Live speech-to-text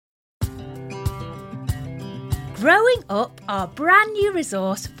Growing Up, our brand new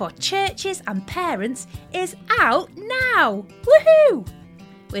resource for churches and parents, is out now. Woohoo!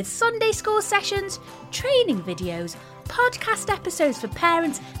 With Sunday school sessions, training videos, podcast episodes for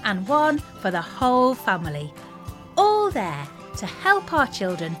parents and one for the whole family. All there to help our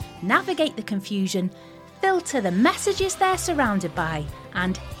children navigate the confusion, filter the messages they're surrounded by,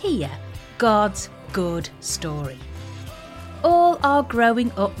 and hear God's good story. All our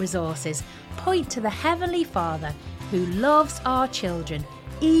Growing Up resources point to the Heavenly Father who loves our children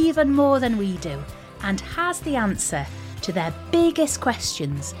even more than we do and has the answer to their biggest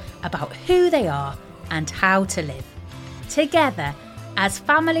questions about who they are and how to live. Together, as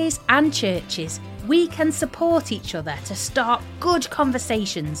families and churches, we can support each other to start good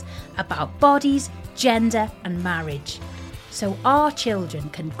conversations about bodies, gender and marriage, so our children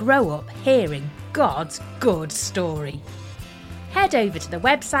can grow up hearing God's good story. Head over to the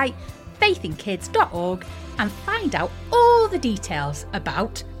website faithinkids.org and find out all the details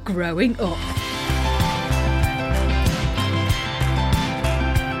about Growing Up.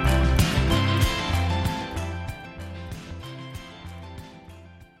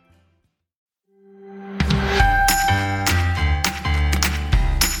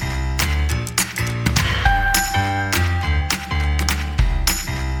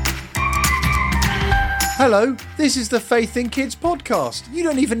 Hello, this is the Faith in Kids podcast. You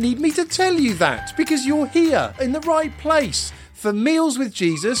don't even need me to tell you that because you're here in the right place for Meals with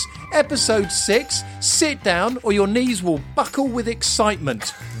Jesus, episode 6. Sit down or your knees will buckle with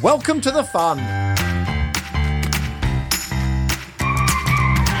excitement. Welcome to the fun.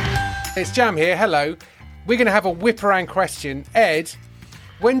 It's Jam here, hello. We're going to have a whip around question. Ed,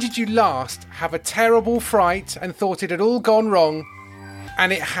 when did you last have a terrible fright and thought it had all gone wrong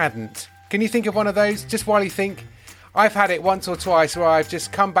and it hadn't? Can you think of one of those? Just while you think. I've had it once or twice where I've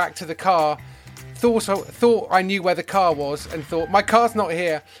just come back to the car, thought I knew where the car was and thought, my car's not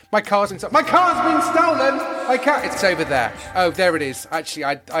here. My car's been stolen. It's over there. Oh, there it is. Actually,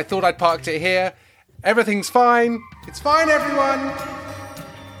 I thought I'd parked it here. Everything's fine. It's fine, everyone.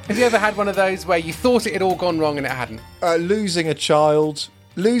 Have you ever had one of those where you thought it had all gone wrong and it hadn't? Losing a child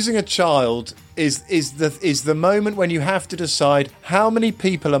is the moment when you have to decide, how many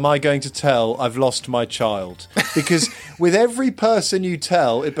people am I going to tell I've lost my child? Because with every person you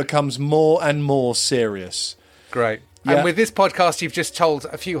tell, it becomes more and more serious. Great. Yeah. And with this podcast, you've just told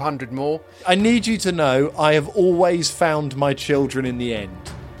a few hundred more. I need you to know I have always found my children in the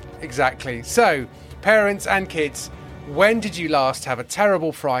end. Exactly. So, parents and kids, when did you last have a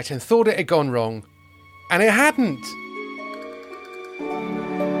terrible fright and thought it had gone wrong and it hadn't?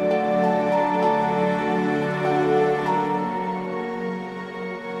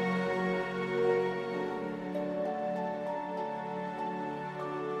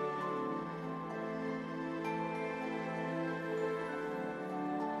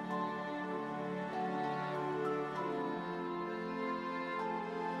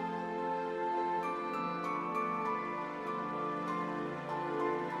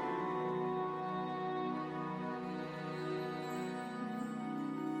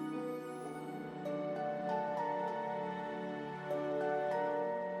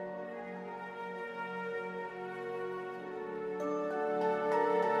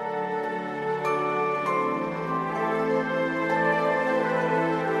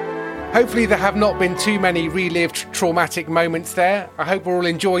 Hopefully there have not been too many relived traumatic moments there. I hope we're all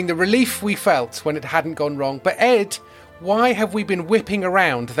enjoying the relief we felt when it hadn't gone wrong. But Ed, why have we been whipping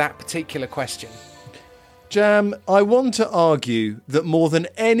around that particular question? Jam, I want to argue that more than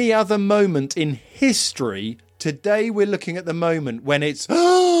any other moment in history, today we're looking at the moment when it's,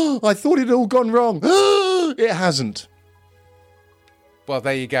 I thought it had all gone wrong. It hasn't. Well,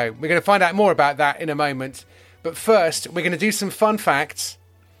 there you go. We're going to find out more about that in a moment. But first, we're going to do some fun facts.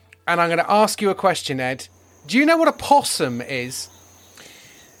 And I'm going to ask you a question, Ed. Do you know what a possum is?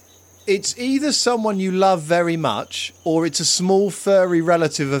 It's either someone you love very much, or it's a small furry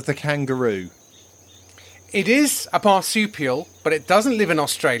relative of the kangaroo. It is a marsupial, but it doesn't live in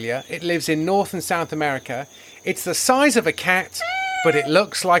Australia. It lives in North and South America. It's the size of a cat, but it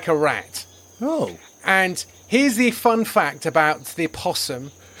looks like a rat. Oh. And here's the fun fact about the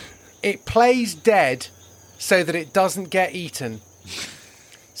possum. It plays dead so that it doesn't get eaten.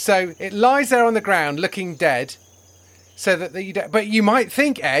 So it lies there on the ground looking dead, so that you don't. But you might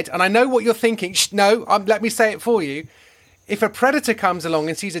think, Ed, and I know what you're thinking. Let me say it for you. If a predator comes along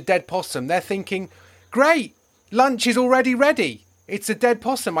and sees a dead possum, they're thinking, great, lunch is already ready. It's a dead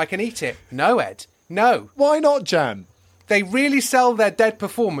possum, I can eat it. No, Ed, no. Why not, Jam? They really sell their dead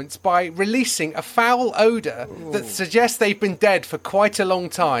performance by releasing a foul odour that suggests they've been dead for quite a long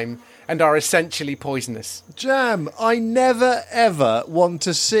time. and are essentially poisonous. Jam, I never ever want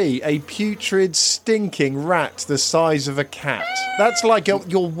to see a putrid, stinking rat the size of a cat. That's like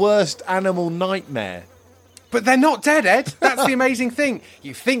your worst animal nightmare. But they're not dead, Ed. That's the amazing thing.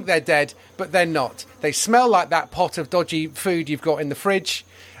 You think they're dead, but they're not. They smell like that pot of dodgy food you've got in the fridge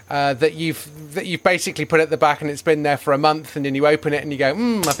that you've basically put at the back and it's been there for a month, and then you open it and you go,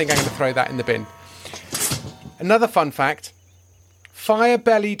 I think I'm going to throw that in the bin. Another fun fact,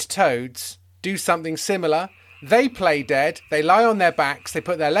 fire-bellied toads do something similar. They play dead, they lie on their backs, they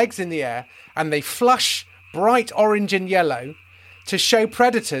put their legs in the air, and they flush bright orange and yellow to show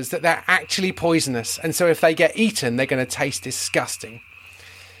predators that they're actually poisonous. And so if they get eaten, they're going to taste disgusting.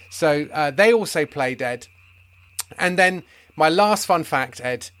 So they also play dead. And then my last fun fact,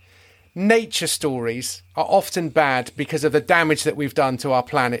 Ed, nature stories are often bad because of the damage that we've done to our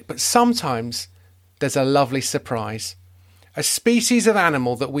planet. But sometimes there's a lovely surprise. A species of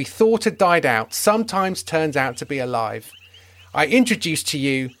animal that we thought had died out sometimes turns out to be alive. I introduce to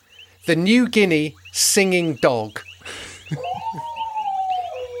you the New Guinea singing dog.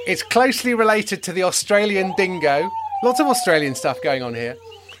 It's closely related to the Australian dingo. Lots of Australian stuff going on here.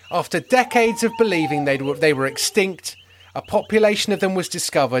 After decades of believing they were extinct, a population of them was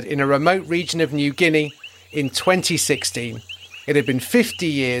discovered in a remote region of New Guinea in 2016. It had been 50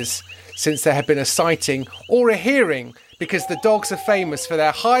 years since there had been a sighting or a hearing, because the dogs are famous for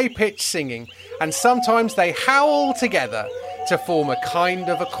their high-pitched singing, and sometimes they howl together to form a kind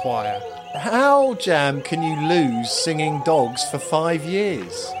of a choir. How, Jam, can you lose singing dogs for 5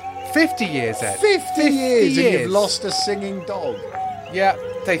 years? 50 years, Ed. 50 years and you've lost a singing dog. Yeah,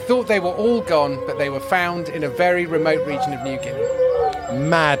 they thought they were all gone, but they were found in a very remote region of New Guinea.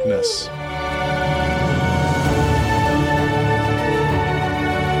 Madness.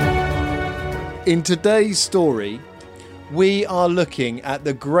 In today's story, we are looking at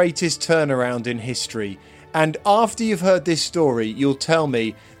the greatest turnaround in history. And after you've heard this story, you'll tell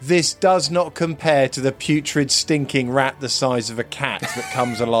me this does not compare to the putrid, stinking rat the size of a cat that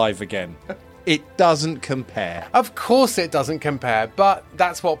comes alive again. It doesn't compare. Of course it doesn't compare, but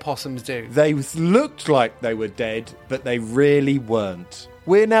that's what possums do. They looked like they were dead, but they really weren't.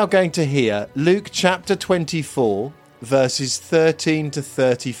 We're now going to hear Luke chapter 24, verses 13 to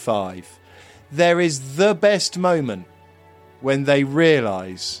 35. There is the best moment when they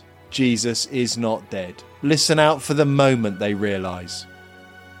realise Jesus is not dead. Listen out for the moment they realise.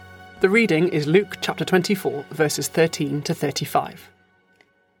 The reading is Luke chapter 24, verses 13 to 35.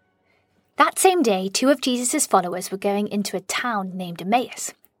 That same day, 2 of Jesus' followers were going into a town named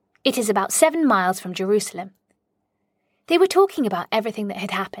Emmaus. It is about 7 miles from Jerusalem. They were talking about everything that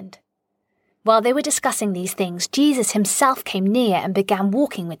had happened. While they were discussing these things, Jesus himself came near and began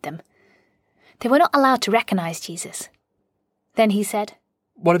walking with them. They were not allowed to recognize Jesus. Then he said,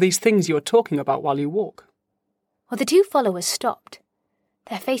 "What are these things you are talking about while you walk?" Well, the 2 followers stopped.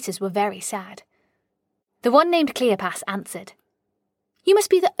 Their faces were very sad. The one named Cleopas answered, "You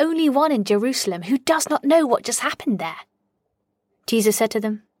must be the only one in Jerusalem who does not know what just happened there." Jesus said to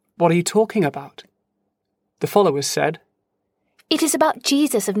them, "What are you talking about?" The followers said, "It is about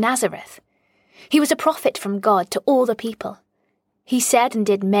Jesus of Nazareth. He was a prophet from God to all the people. He said and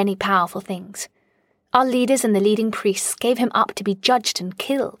did many powerful things. Our leaders and the leading priests gave him up to be judged and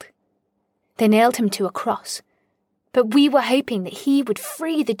killed. They nailed him to a cross, but we were hoping that he would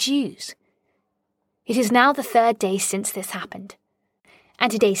free the Jews. It is now the 3rd day since this happened.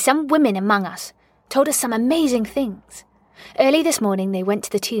 And today some women among us told us some amazing things. Early this morning they went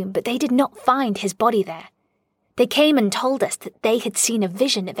to the tomb, but they did not find his body there. They came and told us that they had seen a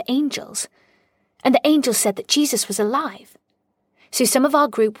vision of angels, and the angels said that Jesus was alive. So some of our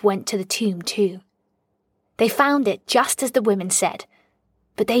group went to the tomb too. They found it just as the women said,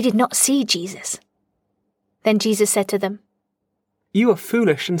 but they did not see Jesus." Then Jesus said to them, "You are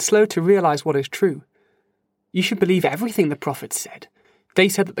foolish and slow to realize what is true. You should believe everything the prophets said. They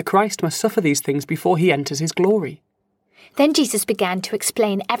said that the Christ must suffer these things before he enters his glory." Then Jesus began to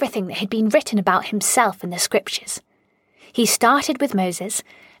explain everything that had been written about himself in the scriptures. He started with Moses,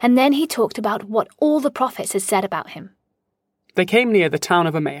 and then he talked about what all the prophets had said about him. They came near the town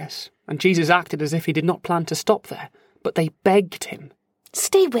of Emmaus, and Jesus acted as if he did not plan to stop there, but they begged him,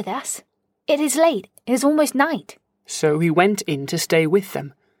 "Stay with us. It is late. It is almost night." So he went in to stay with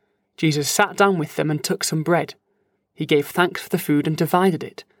them. Jesus sat down with them and took some bread. He gave thanks for the food and divided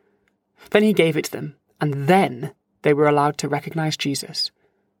it. Then he gave it to them, and then they were allowed to recognize Jesus.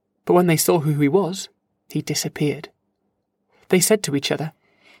 But when they saw who he was, he disappeared. They said to each other,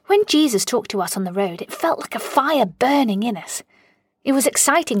 "When Jesus talked to us on the road, it felt like a fire burning in us." It was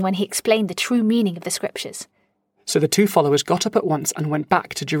exciting when he explained the true meaning of the scriptures. So the 2 followers got up at once and went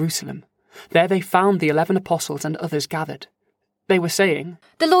back to Jerusalem. There they found the 11 apostles and others gathered. They were saying,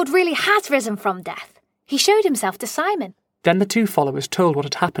 "The Lord really has risen from death. He showed himself to Simon." Then the 2 followers told what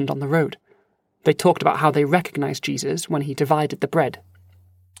had happened on the road. They talked about how they recognised Jesus when he divided the bread.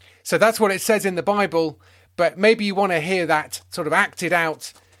 So that's what it says in the Bible, but maybe you want to hear that sort of acted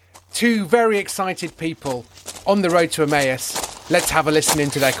out. 2 very excited people on the road to Emmaus. Let's have a listen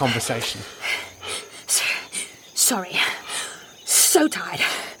into their conversation. Sorry. So tired.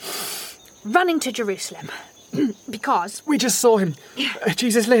 Running to Jerusalem. Because... We just saw him.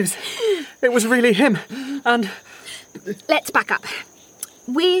 Jesus lives. It was really him. And... Let's back up.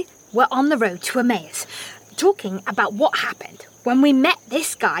 We were on the road to Emmaus, talking about what happened when we met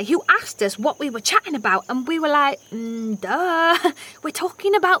this guy who asked us what we were chatting about, and we were like, duh, we're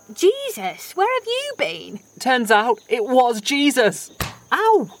talking about Jesus. Where have you been? Turns out it was Jesus.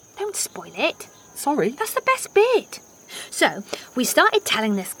 Ow, don't spoil it. Sorry. That's the best bit. So, we started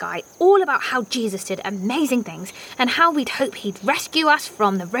telling this guy all about how Jesus did amazing things and how we'd hope he'd rescue us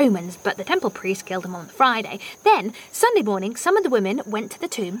from the Romans, but the temple priest killed him on Friday. Then, Sunday morning, some of the women went to the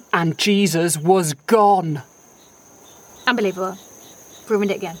tomb. And Jesus was gone. Unbelievable.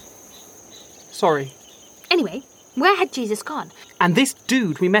 Ruined it again. Sorry. Anyway, where had Jesus gone? And this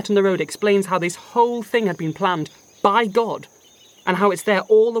dude we met on the road explains how this whole thing had been planned by God and how it's there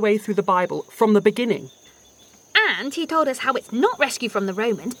all the way through the Bible from the beginning. And he told us how it's not rescue from the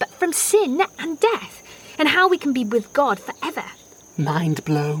Romans, but from sin and death, and how we can be with God forever. Mind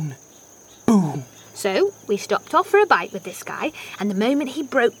blown. Boom. So we stopped off for a bite with this guy, and the moment he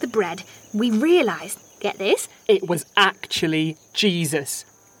broke the bread, we realised, get this? It was actually Jesus.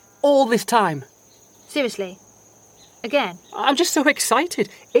 All this time. Seriously. Again. I'm just so excited.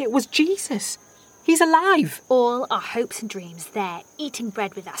 It was Jesus. He's alive. All our hopes and dreams there, eating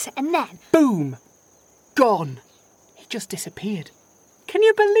bread with us, and then... Boom. Gone. He just disappeared. Can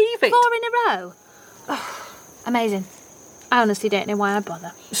you believe it? 4 in a row. Oh, amazing. I honestly don't know why I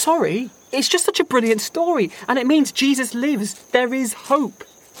bother. Sorry, it's just such a brilliant story, and it means Jesus lives. There is hope.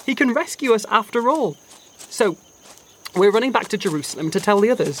 He can rescue us after all. So, we're running back to Jerusalem to tell the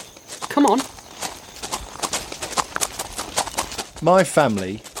others. Come on. My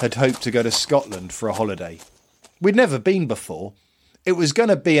family had hoped to go to Scotland for a holiday. We'd never been before. It was going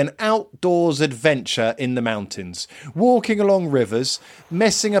to be an outdoors adventure in the mountains, walking along rivers,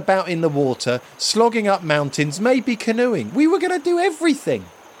 messing about in the water, slogging up mountains, maybe canoeing. We were going to do everything.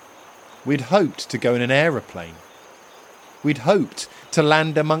 We'd hoped to go in an aeroplane. We'd hoped to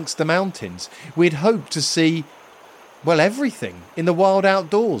land amongst the mountains. We'd hoped to see, well, everything in the wild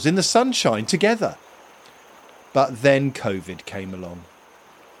outdoors, in the sunshine, together. But then COVID came along.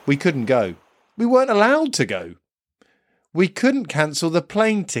 We couldn't go. We weren't allowed to go. We couldn't cancel the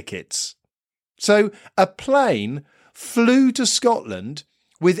plane tickets. So a plane flew to Scotland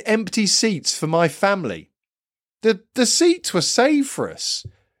with empty seats for my family. The seats were saved for us.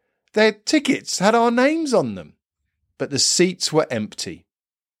 Their tickets had our names on them. But the seats were empty.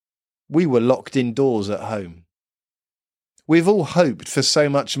 We were locked indoors at home. We've all hoped for so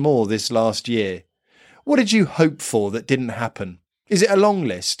much more this last year. What did you hope for that didn't happen? Is it a long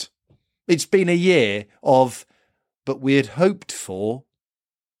list? It's been a year of... but we had hoped for.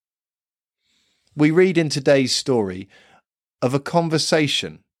 We read in today's story of a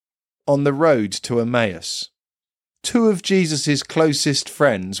conversation on the road to Emmaus. 2 of Jesus' closest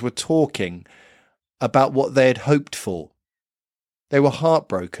friends were talking about what they had hoped for. They were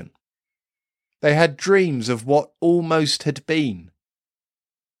heartbroken. They had dreams of what almost had been.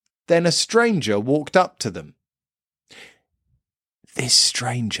 Then a stranger walked up to them. This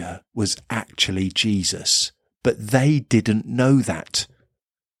stranger was actually Jesus. But they didn't know that.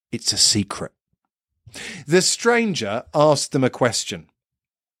 It's a secret. The stranger asked them a question.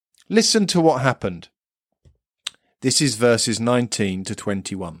 Listen to what happened. This is verses 19 to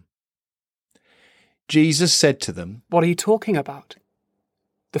 21. Jesus said to them, What are you talking about?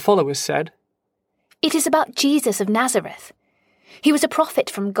 The followers said, It is about Jesus of Nazareth. He was a prophet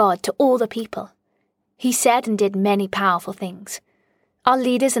from God to all the people. He said and did many powerful things. Our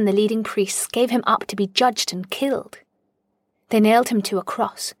leaders and the leading priests gave him up to be judged and killed. They nailed him to a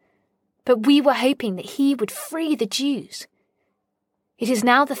cross, but we were hoping that he would free the Jews. It is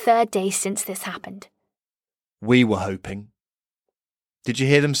now the 3rd day since this happened. We were hoping. Did you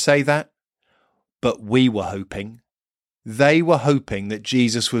hear them say that? But we were hoping. They were hoping that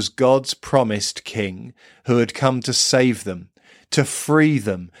Jesus was God's promised king who had come to save them, to free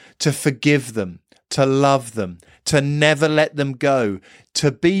them, to forgive them, to love them, to never let them go,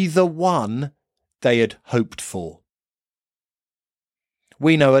 to be the one they had hoped for.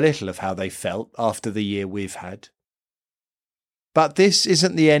 We know a little of how they felt after the year we've had. But this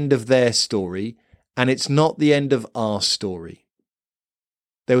isn't the end of their story, and it's not the end of our story.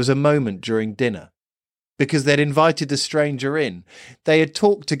 There was a moment during dinner, because they'd invited the stranger in. They had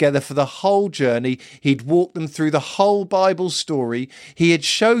talked together for the whole journey. He'd walked them through the whole Bible story. He had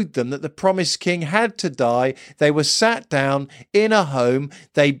showed them that the promised king had to die. They were sat down in a home.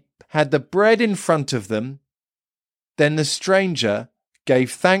 They had the bread in front of them. Then the stranger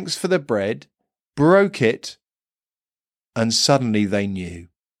gave thanks for the bread, broke it, and suddenly they knew.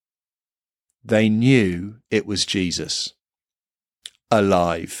 They knew it was Jesus,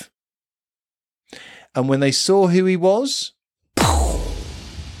 alive. And when they saw who he was,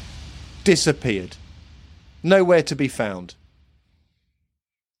 disappeared. Nowhere to be found.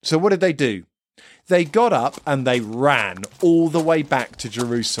 So what did they do? They got up and they ran all the way back to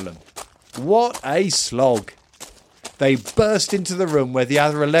Jerusalem. What a slog. They burst into the room where the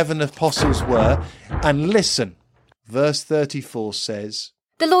other 11 apostles were, and listen, verse 34 says,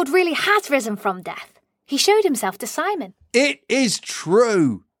 "The Lord really has risen from death. He showed himself to Simon." It is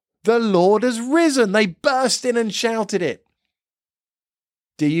true. The Lord has risen. They burst in and shouted it.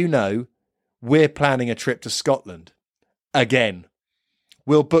 Do you know, we're planning a trip to Scotland. Again.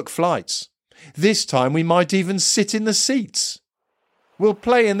 We'll book flights. This time we might even sit in the seats. We'll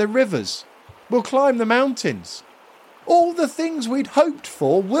play in the rivers. We'll climb the mountains. All the things we'd hoped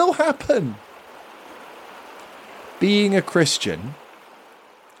for will happen. Being a Christian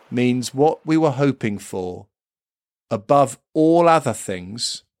means what we were hoping for, above all other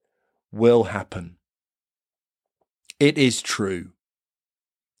things, will happen. It is true.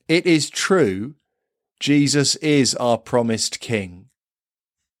 It is true. Jesus is our promised King.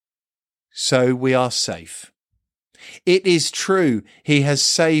 So we are safe. It is true. He has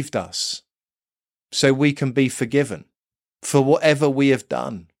saved us. So we can be forgiven for whatever we have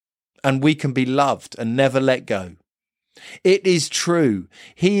done, and we can be loved and never let go. It is true.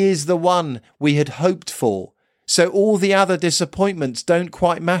 He is the one we had hoped for. So all the other disappointments don't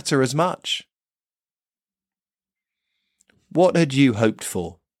quite matter as much. What had you hoped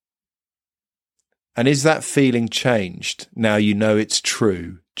for? And is that feeling changed now you know it's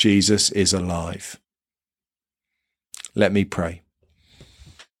true? Jesus is alive. Let me pray.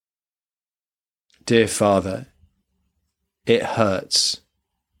 Dear Father, it hurts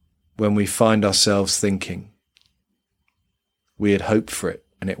when we find ourselves thinking we had hoped for it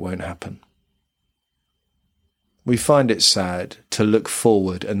and it won't happen. We find it sad to look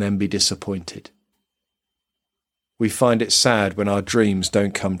forward and then be disappointed. We find it sad when our dreams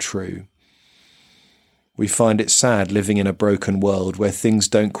don't come true. We find it sad living in a broken world where things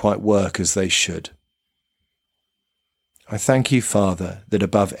don't quite work as they should. I thank you, Father, that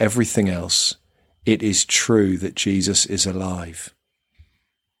above everything else, it is true that Jesus is alive.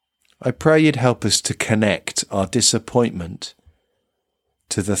 I pray you'd help us to connect our disappointment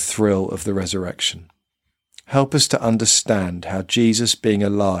to the thrill of the resurrection. Help us to understand how Jesus being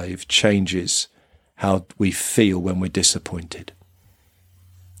alive changes how we feel when we're disappointed.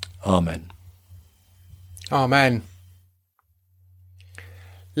 Amen. Amen.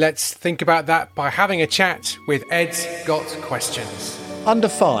 Let's think about that by having a chat with Ed's Got Questions. Under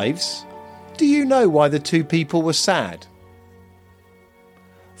fives, do you know why the two people were sad?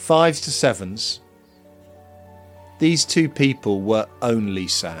 5s to 7s, these two people were only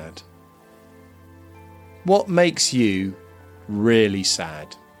sad. What makes you really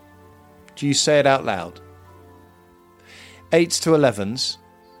sad? Do you say it out loud? 8s to 11s,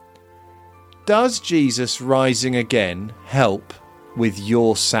 does Jesus rising again help with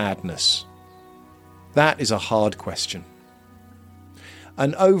your sadness? That is a hard question.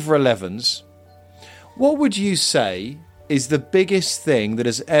 And over 11s, what would you say is the biggest thing that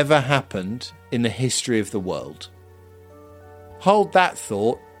has ever happened in the history of the world? Hold that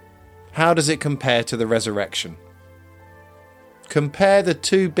thought. How does it compare to the resurrection? Compare the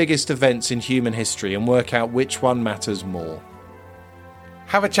two biggest events in human history and work out which one matters more.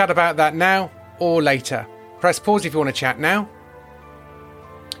 Have a chat about that now or later. Press pause if you want to chat now.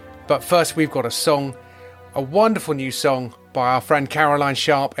 But first we've got a song, a wonderful new song by our friend Caroline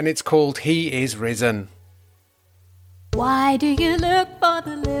Sharp, and it's called He Is Risen. Why do you look for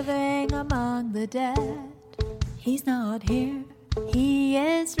the living among the dead? He's not here, he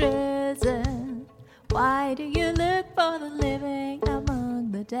is risen. Why do you look for the living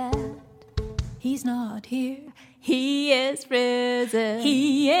among the dead? He's not here, he is risen.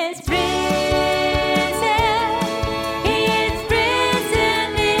 He is risen. He is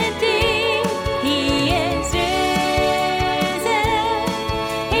risen indeed. He is risen.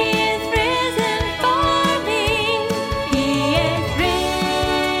 He is risen for me. He is risen.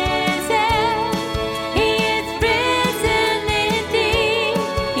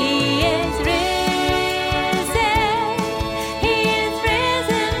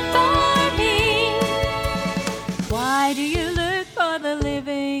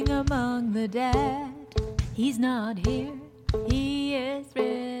 is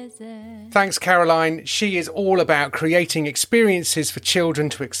risen. Thanks, Caroline. She is all about creating experiences for children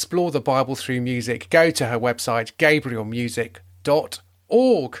to explore the Bible through music. Go to her website,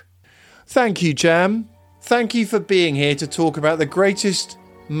 gabrielmusic.org. Thank you, Jam. Thank you for being here to talk about the greatest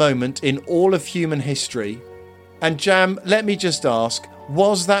moment in all of human history. And Jam, let me just ask,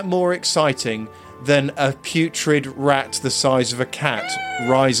 was that more exciting than a putrid rat the size of a cat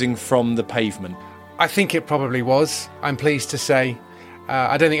rising from the pavement? I think it probably was, I'm pleased to say.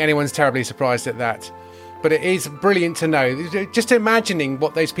 I don't think anyone's terribly surprised at that. But it is brilliant to know. Just imagining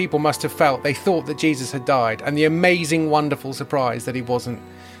what those people must have felt. They thought that Jesus had died, and the amazing, wonderful surprise that he wasn't.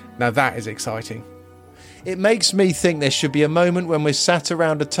 Now that is exciting. It makes me think there should be a moment when we're sat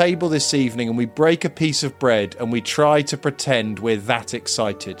around a table this evening and we break a piece of bread and we try to pretend we're that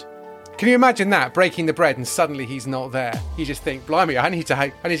excited. Can you imagine that, breaking the bread and suddenly he's not there? You just think, blimey, I need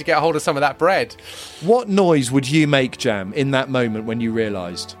to get a hold of some of that bread. What noise would you make, Jam, in that moment when you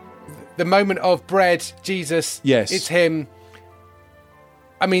realised? The moment of bread, Jesus, yes, it's him.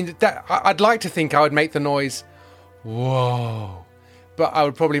 I mean, I'd like to think I would make the noise, whoa, but I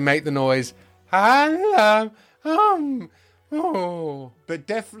would probably make the noise, hello, oh. But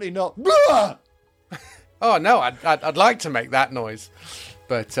definitely not. Oh no, I'd like to make that noise,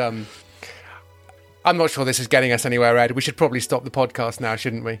 but I'm not sure this is getting us anywhere, Ed. We should probably stop the podcast now,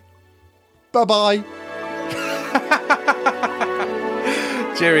 shouldn't we? Bye-bye.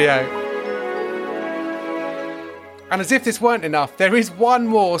 Cheerio. And as if this weren't enough, there is one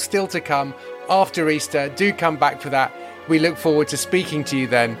more still to come after Easter. Do come back for that. We look forward to speaking to you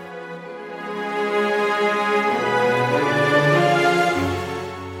then.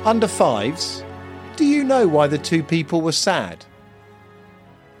 Under fives, do you know why the two people were sad?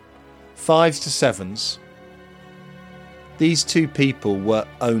 5s to 7s, these two people were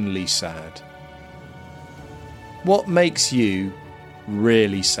only sad. What makes you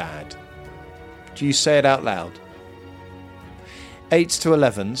really sad? Do you say it out loud? 8s to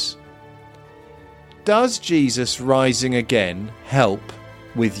 11s, does Jesus rising again help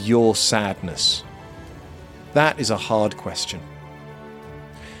with your sadness? That is a hard question.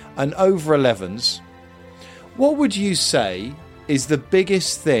 And over 11s, what would you say is the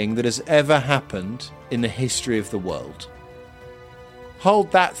biggest thing that has ever happened in the history of the world?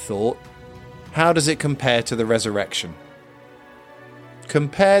 Hold that thought. How does it compare to the resurrection?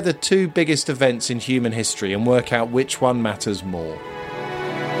 Compare the two biggest events in human history and work out which one matters more.